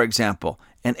Venezuela, for example,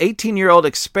 an 18-year-old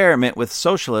experiment with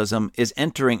socialism is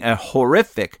entering a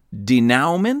horrific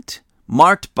denouement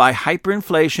marked by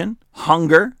hyperinflation,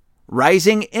 hunger,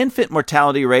 rising infant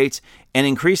mortality rates, and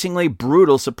increasingly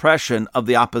brutal suppression of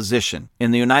the opposition.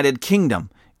 In the United Kingdom,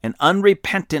 an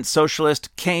unrepentant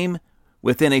socialist came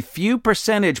within a few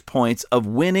percentage points of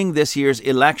winning this year's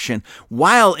election,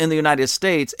 while in the United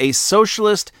States, a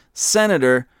socialist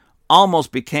senator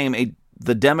almost became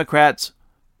the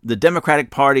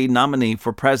Democratic Party nominee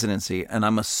for presidency, and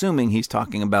I'm assuming he's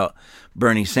talking about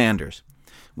Bernie Sanders,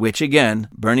 which again,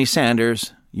 Bernie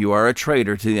Sanders, you are a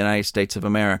traitor to the United States of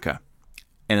America.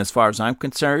 And as far as I'm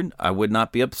concerned, I would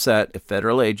not be upset if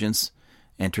federal agents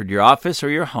entered your office or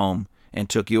your home and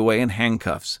took you away in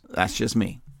handcuffs. That's just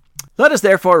me. Let us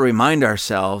therefore remind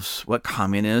ourselves what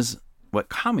communism what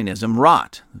communism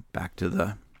wrought. Back to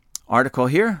the article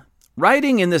here.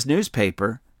 Writing in this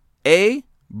newspaper, A.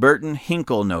 Burton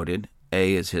Hinkle noted,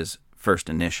 A is his first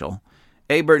initial,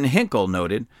 A. Burton Hinkle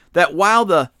noted that while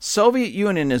the Soviet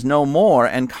Union is no more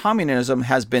and communism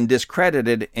has been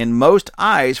discredited in most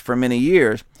eyes for many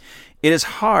years, it is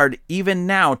hard even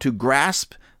now to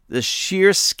grasp the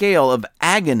sheer scale of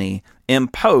agony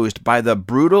imposed by the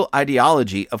brutal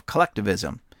ideology of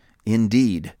collectivism.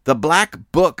 Indeed, the Black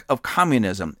Book of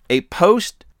Communism, a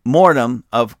post-mortem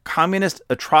of communist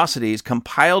atrocities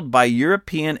compiled by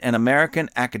European and American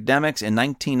academics in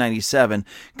 1997,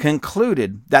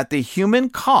 concluded that the human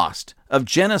cost of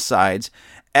genocides,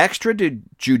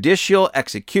 extrajudicial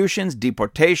executions,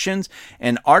 deportations,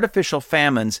 and artificial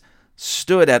famines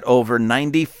stood at over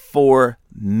 94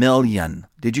 million.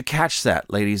 Did you catch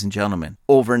that, ladies and gentlemen?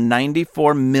 Over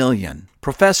 94 million.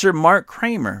 Professor Mark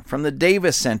Kramer from the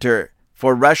Davis Center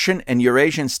for Russian and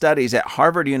Eurasian Studies at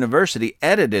Harvard University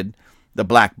edited the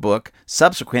Black Book.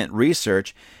 Subsequent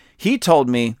research, he told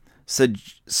me,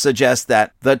 suggests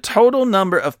that the total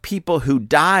number of people who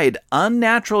died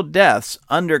unnatural deaths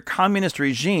under communist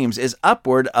regimes is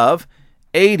upward of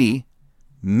 80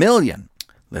 million.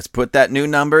 Let's put that new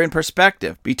number in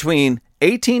perspective. Between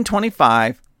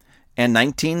 1825 and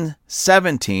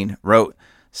 1917, wrote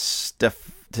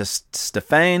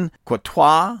Stéphane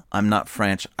Courtois, I'm not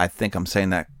French, I think I'm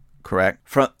saying that correct,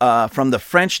 from the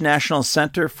French National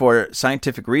Center for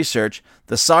Scientific Research,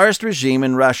 the Tsarist regime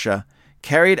in Russia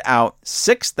carried out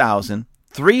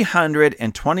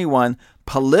 6,321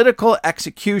 political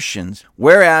executions,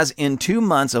 whereas in 2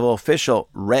 months of official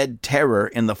Red Terror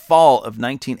in the fall of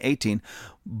 1918,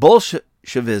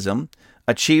 Bolshevism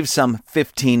achieved some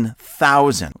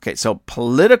 15,000. Okay, so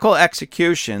political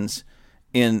executions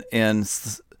in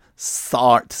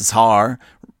Tsar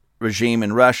regime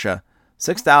in Russia,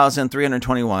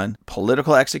 6,321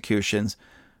 political executions,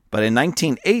 but in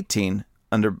 1918,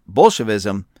 under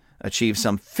Bolshevism, achieved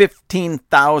some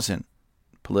 15,000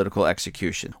 political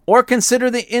execution. Or consider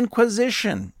the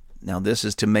Inquisition. Now, this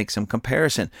is to make some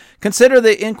comparison. Consider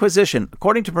the Inquisition.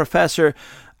 According to Professor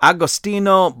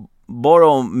Agostino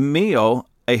Borromeo,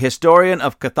 a historian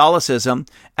of Catholicism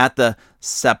at the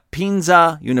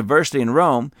Sapienza University in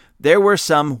Rome, there were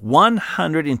some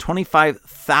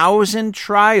 125,000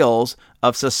 trials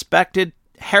of suspected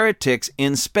heretics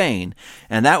in Spain,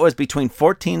 and that was between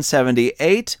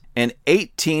 1478 and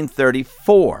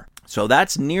 1834. So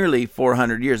that's nearly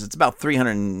 400 years. It's about 40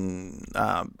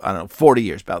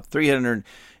 years, about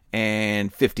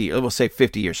 350, we'll say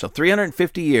 50 years. So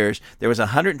 350 years, there was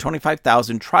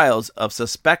 125,000 trials of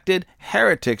suspected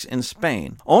heretics in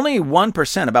Spain. Only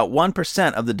 1%, about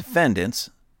 1% of the defendants,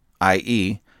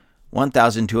 i.e.,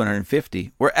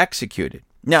 1,250, were executed.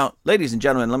 Now, ladies and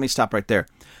gentlemen, let me stop right there.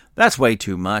 That's way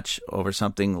too much over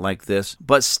something like this,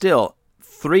 but still,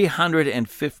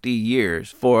 350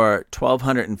 years for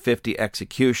 1,250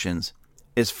 executions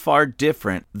is far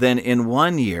different than in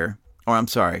 1 year, in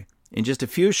just a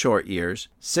few short years,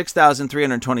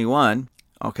 6,321,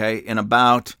 okay, in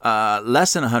about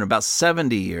less than 100, about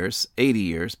 70 years, 80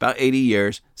 years, about 80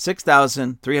 years,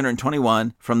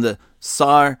 6,321 from the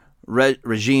Tsar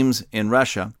regimes in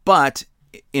Russia. But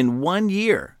in 1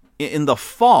 year, in the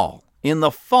fall,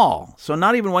 so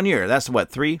not even 1 year, that's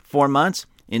what, 3-4 months?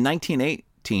 In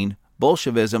 1918,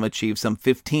 Bolshevism achieved some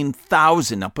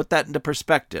 15,000. Now put that into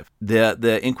perspective.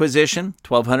 The Inquisition,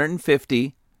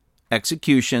 1,250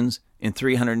 executions in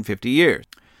 350 years.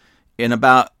 In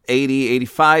about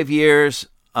 85 years,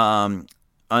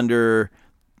 under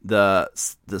the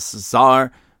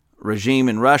Tsar regime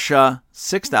in Russia,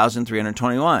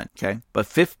 6,321. Okay, but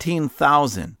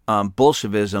 15,000.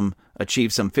 Bolshevism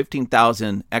achieved some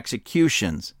 15,000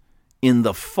 executions in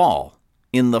the fall.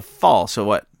 So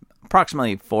what?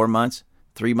 Approximately 4 months,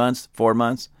 3 months, 4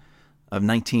 months of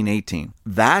 1918.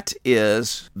 That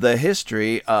is the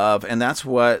history of, and that's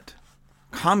what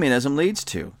communism leads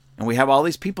to. And we have all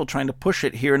these people trying to push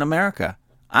it here in America.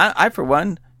 I for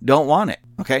one, don't want it.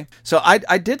 Okay? So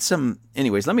I did some,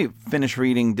 anyways, let me finish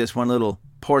reading this one little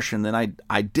portion. Then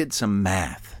I did some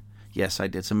math. Yes, I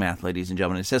did some math, ladies and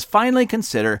gentlemen. It says, finally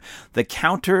consider the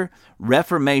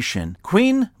Counter-Reformation.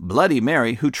 Queen Bloody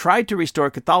Mary, who tried to restore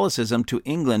Catholicism to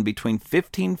England between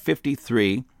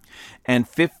 1553 and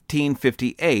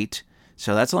 1558,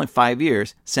 so that's only 5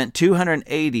 years, sent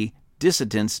 280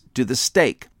 dissidents to the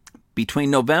stake.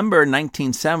 Between November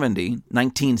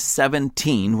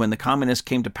 1917, when the communists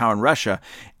came to power in Russia,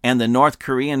 and the North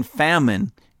Korean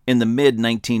famine in the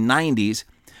mid-1990s,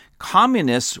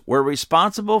 communists were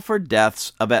responsible for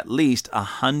deaths of at least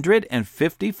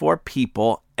 154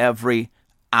 people every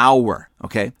hour.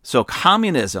 Okay, so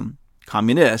communism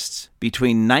communists,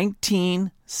 between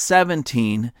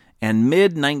 1917 and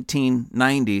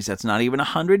mid-1990s. That's not even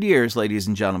 100 years, ladies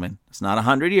and gentlemen. It's not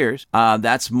 100 years.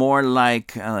 That's more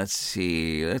like, let's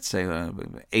say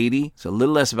 80. So a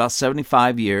little less, about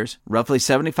 75 years, roughly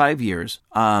 75 years,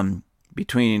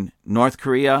 between North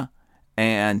Korea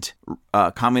and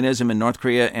communism in North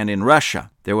Korea and in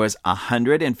Russia. There was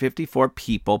 154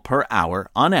 people per hour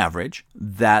on average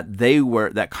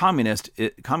that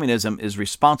communism is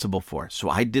responsible for. So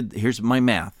here's my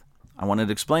math. I wanted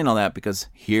to explain all that because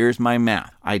here's my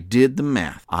math. I did the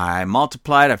math. I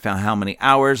multiplied. I found how many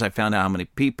hours. I found out how many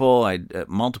people. I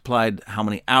multiplied how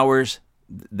many hours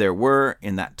there were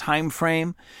in that time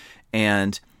frame,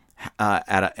 and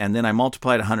then I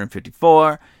multiplied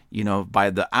 154. By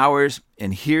the hours.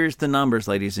 And here's the numbers,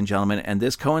 ladies and gentlemen. And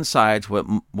this coincides with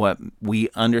what we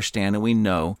understand and we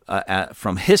know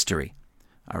from history.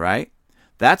 All right,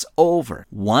 that's over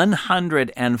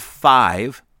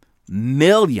 105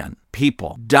 million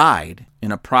people died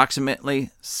in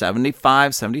approximately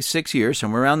 75, 76 years,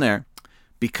 somewhere around there,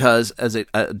 because as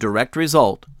a direct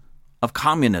result of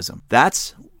communism.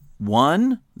 That's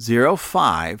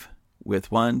 105 with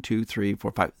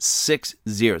 6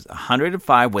 zeros.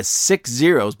 105 with 6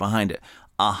 zeros behind it.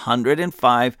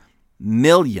 105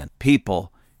 million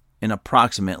people in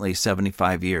approximately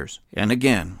 75 years. And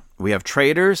again, we have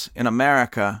traitors in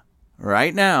America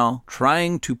right now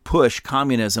trying to push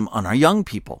communism on our young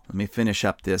people. Let me finish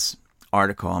up this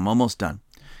article. I'm almost done.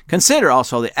 Consider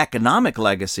also the economic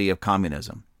legacy of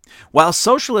communism. While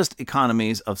socialist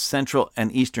economies of Central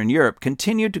and Eastern Europe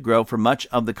continued to grow for much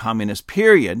of the communist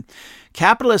period,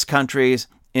 capitalist countries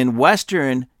in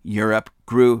Western Europe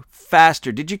grew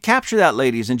faster. Did you capture that,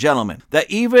 ladies and gentlemen? That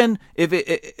even if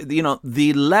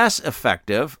the less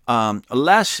effective,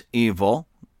 less evil,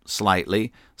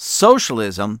 slightly,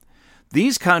 socialism,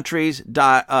 these countries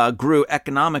grew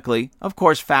economically, of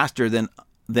course, faster than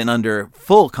under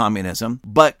full communism.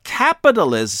 But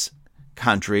capitalist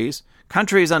countries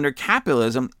under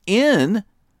capitalism in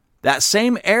that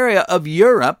same area of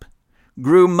Europe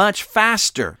grew much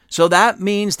faster. So that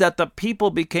means that the people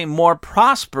became more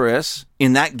prosperous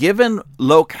in that given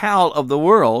locale of the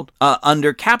world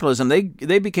under capitalism.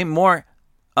 They became more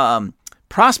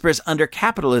prosperous under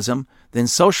capitalism than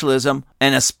socialism,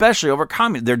 and especially over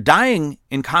communism. They're dying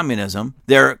in communism.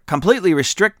 They're completely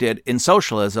restricted in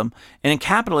socialism. And in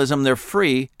capitalism, they're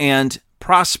free and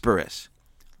prosperous.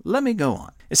 Let me go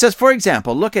on. It says, for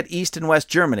example, look at East and West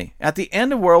Germany. At the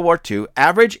end of World War II,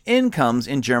 average incomes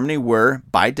in Germany were,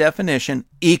 by definition,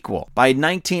 equal. By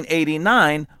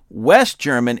 1989, West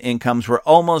German incomes were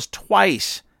almost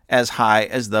twice as high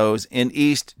as those in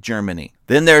East Germany.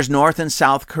 Then there's North and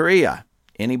South Korea.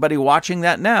 Anybody watching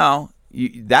that now,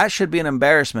 that should be an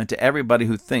embarrassment to everybody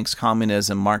who thinks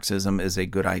communism, Marxism is a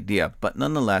good idea. But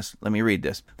nonetheless, let me read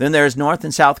this. Then there's North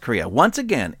and South Korea. Once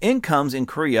again, incomes in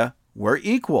Korea were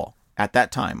equal at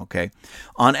that time, okay?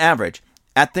 On average,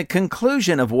 at the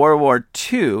conclusion of World War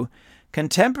II,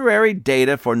 contemporary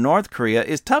data for North Korea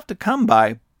is tough to come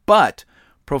by, but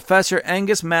Professor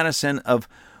Angus Madison of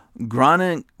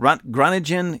Groningen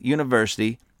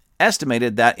University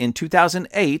estimated that in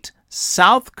 2008,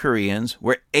 South Koreans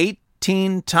were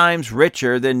 18 times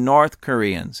richer than North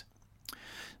Koreans.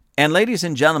 And ladies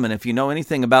and gentlemen, if you know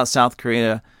anything about South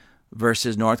Korea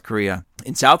versus North Korea,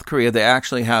 in South Korea, they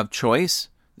actually have choice.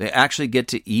 They actually get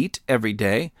to eat every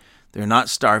day. They're not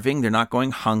starving. They're not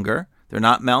going hunger. They're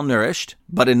not malnourished.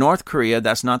 But in North Korea,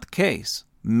 that's not the case.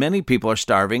 Many people are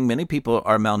starving. Many people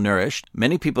are malnourished.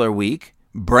 Many people are weak,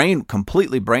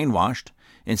 completely brainwashed.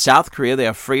 In South Korea, they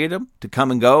have freedom to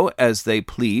come and go as they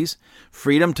please,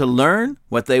 freedom to learn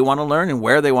what they want to learn and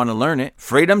where they want to learn it,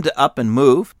 freedom to up and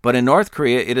move. But in North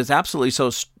Korea, it is absolutely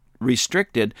so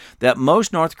restricted that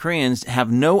most North Koreans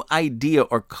have no idea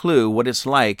or clue what it's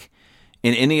like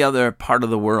in any other part of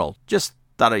the world. Just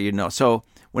thought you'd know. So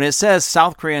when it says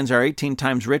South Koreans are 18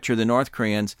 times richer than North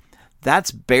Koreans,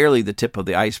 that's barely the tip of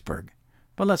the iceberg.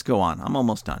 But let's go on. I'm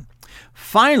almost done.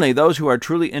 Finally, those who are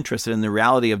truly interested in the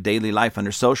reality of daily life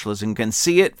under socialism can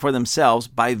see it for themselves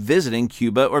by visiting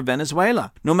Cuba or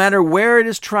Venezuela. No matter where it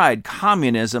is tried,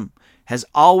 communism has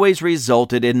always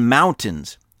resulted in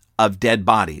mountains of dead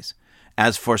bodies.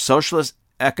 As for socialist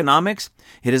economics,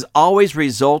 it has always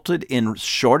resulted in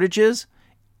shortages,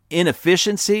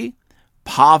 inefficiency,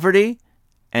 poverty,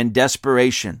 and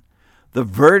desperation. The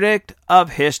verdict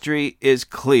of history is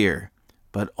clear,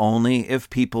 but only if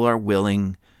people are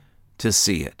willing to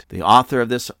see it. The author of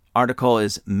this article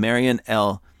is Marion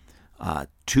L.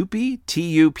 Tupy,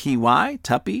 T-U-P-Y,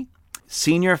 Tuppy,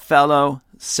 Senior Fellow,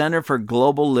 Center for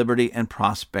Global Liberty and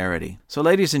Prosperity. So,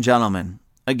 ladies and gentlemen,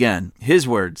 again, his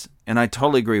words, and I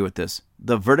totally agree with this.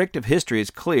 The verdict of history is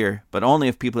clear, but only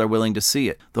if people are willing to see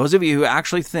it. Those of you who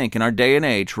actually think in our day and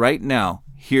age, right now,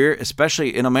 here,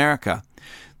 especially in America,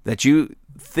 that you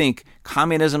think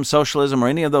communism, socialism, or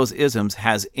any of those isms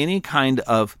has any kind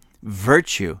of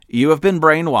virtue, you have been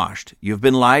brainwashed, you've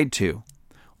been lied to,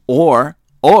 or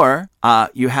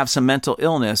you have some mental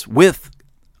illness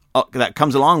that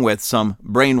comes along with some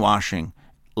brainwashing,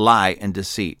 lie, and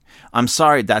deceit. I'm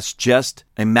sorry, that's just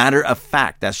a matter of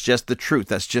fact. That's just the truth.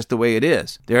 That's just the way it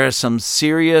is. There are some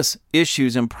serious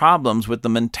issues and problems with the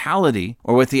mentality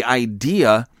or with the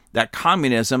idea that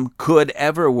communism could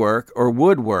ever work or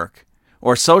would work,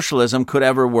 or socialism could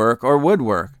ever work or would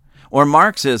work, or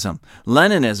Marxism,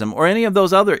 Leninism, or any of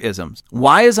those other isms.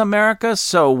 Why is America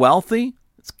so wealthy?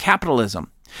 It's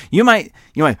capitalism. You might,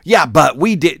 yeah, but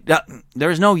we did.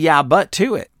 There's no yeah, but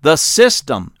to it. The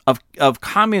system of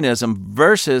communism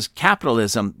versus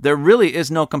capitalism, there really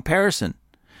is no comparison.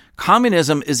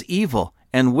 Communism is evil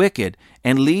and wicked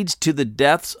and leads to the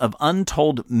deaths of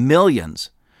untold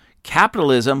millions.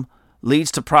 Capitalism leads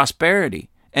to prosperity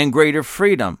and greater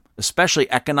freedom,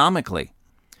 especially economically.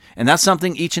 And that's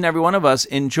something each and every one of us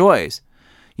enjoys.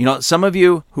 Some of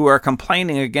you who are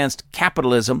complaining against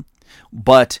capitalism,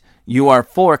 but you are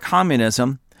for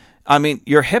communism,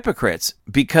 you're hypocrites,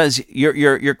 because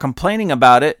you're complaining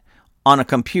about it on a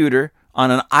computer,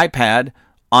 on an iPad,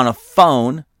 on a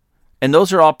phone, and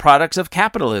those are all products of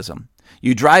capitalism.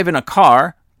 You drive in a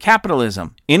car,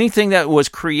 capitalism. Anything that was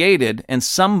created and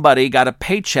somebody got a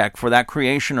paycheck for that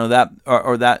creation or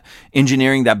that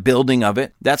engineering, that building of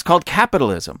it, that's called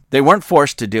capitalism. They weren't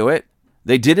forced to do it.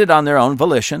 They did it on their own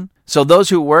volition. So those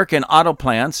who work in auto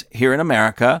plants here in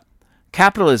America,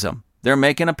 capitalism. They're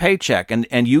making a paycheck,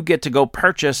 and you get to go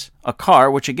purchase a car,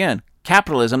 which again,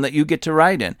 capitalism, that you get to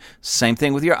ride in. Same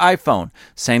thing with your iPhone.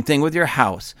 Same thing with your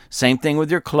house. Same thing with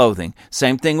your clothing.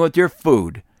 Same thing with your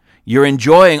food. You're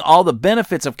enjoying all the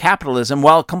benefits of capitalism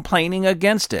while complaining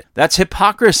against it. That's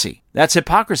hypocrisy. That's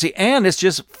hypocrisy, and it's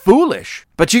just foolish.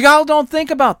 But you all don't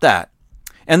think about that.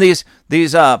 And these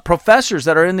professors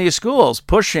that are in these schools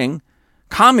pushing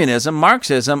communism,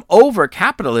 Marxism over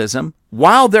capitalism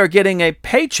while they're getting a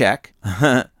paycheck,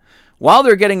 and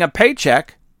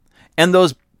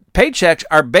those paychecks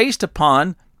are based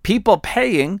upon people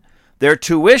paying their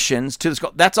tuitions to the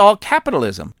school. That's all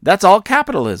capitalism. That's all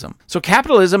capitalism. So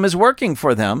capitalism is working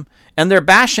for them, and they're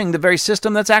bashing the very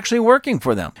system that's actually working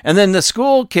for them. And then the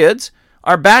school kids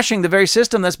are bashing the very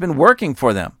system that's been working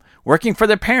for them, working for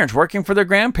their parents, working for their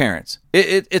grandparents.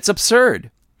 It's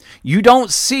absurd. You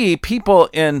don't see people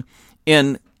in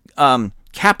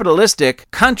capitalistic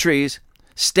countries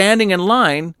standing in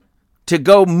line to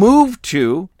go move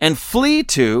to and flee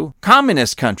to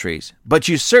communist countries. But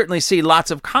you certainly see lots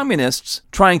of communists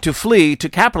trying to flee to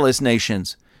capitalist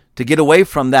nations to get away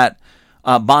from that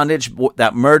bondage,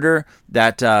 that murder,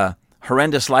 that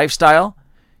horrendous lifestyle.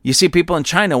 You see people in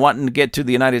China wanting to get to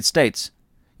the United States.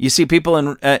 You see people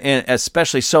in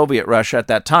especially Soviet Russia at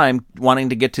that time wanting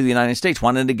to get to the United States,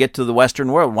 wanting to get to the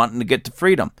Western world, wanting to get to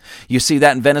freedom. You see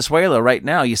that in Venezuela right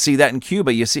now. You see that in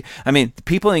Cuba.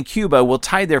 People in Cuba will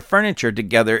tie their furniture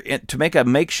together to make a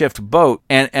makeshift boat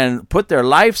and put their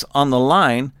lives on the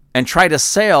line and try to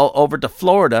sail over to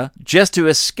Florida just to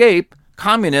escape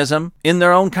communism in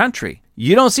their own country.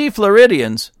 You don't see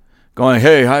Floridians going,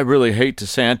 hey, I really hate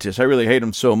DeSantis. I really hate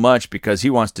him so much because he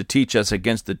wants to teach us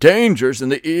against the dangers and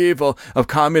the evil of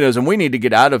communism. We need to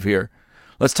get out of here.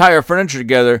 Let's tie our furniture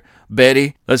together,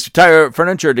 Betty. Let's tie our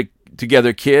furniture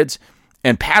together, kids,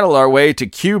 and paddle our way to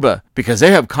Cuba because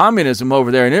they have communism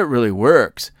over there and it really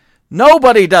works.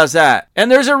 Nobody does that. And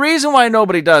there's a reason why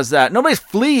nobody does that. Nobody's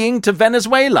fleeing to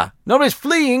Venezuela. Nobody's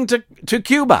fleeing to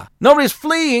Cuba. Nobody's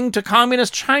fleeing to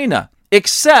communist China.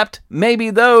 Except maybe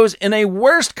those in a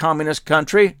worse communist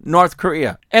country, North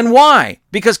Korea. And why?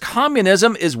 Because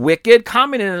communism is wicked,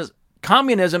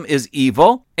 communism is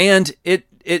evil, and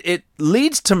it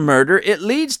leads to murder, it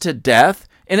leads to death,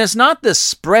 and it's not the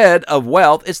spread of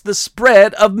wealth, it's the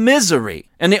spread of misery.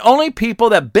 And the only people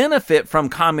that benefit from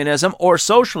communism or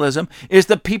socialism is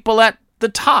the people at the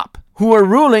top, who are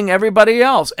ruling everybody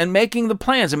else and making the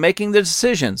plans and making the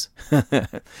decisions.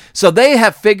 So they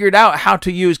have figured out how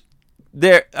to use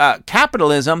their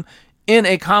capitalism in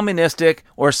a communistic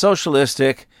or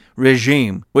socialistic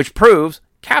regime, which proves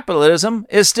capitalism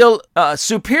is still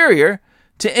superior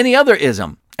to any other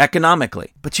ism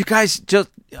economically. But you guys just...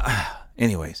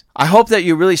 anyways, I hope that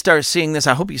you really start seeing this.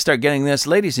 I hope you start getting this.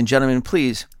 Ladies and gentlemen,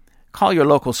 please call your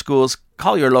local schools,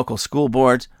 call your local school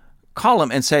boards, call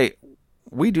them and say,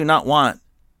 we do not want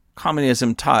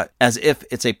communism taught as if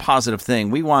it's a positive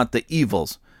thing. We want the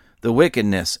evils the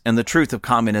wickedness and the truth of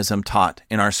communism taught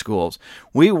in our schools.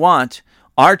 We want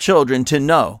our children to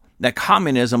know that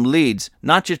communism leads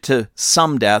not just to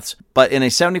some deaths, but in a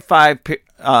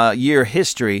 75-year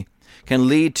history can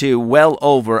lead to well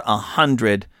over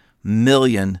 100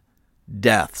 million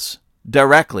deaths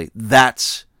directly.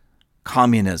 That's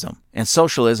communism. And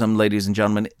socialism, ladies and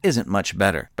gentlemen, isn't much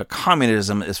better. But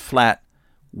communism is flat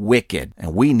wicked.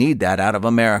 And we need that out of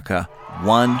America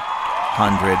 100%.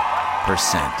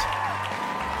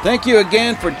 Thank you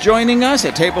again for joining us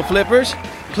at Table Flippers.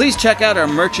 Please check out our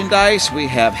merchandise. We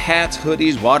have hats,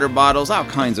 hoodies, water bottles, all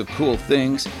kinds of cool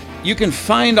things. You can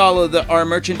find all of our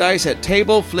merchandise at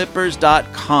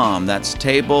tableflippers.com. That's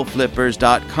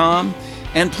tableflippers.com.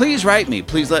 And please write me.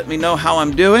 Please let me know how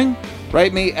I'm doing.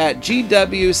 Write me at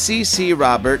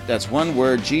gwccrobert, that's one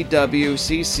word,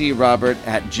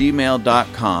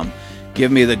 gwccrobert@gmail.com.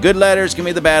 Give me the good letters, give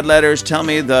me the bad letters, tell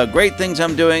me the great things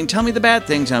I'm doing, tell me the bad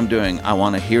things I'm doing. I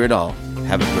want to hear it all.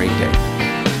 Have a great day.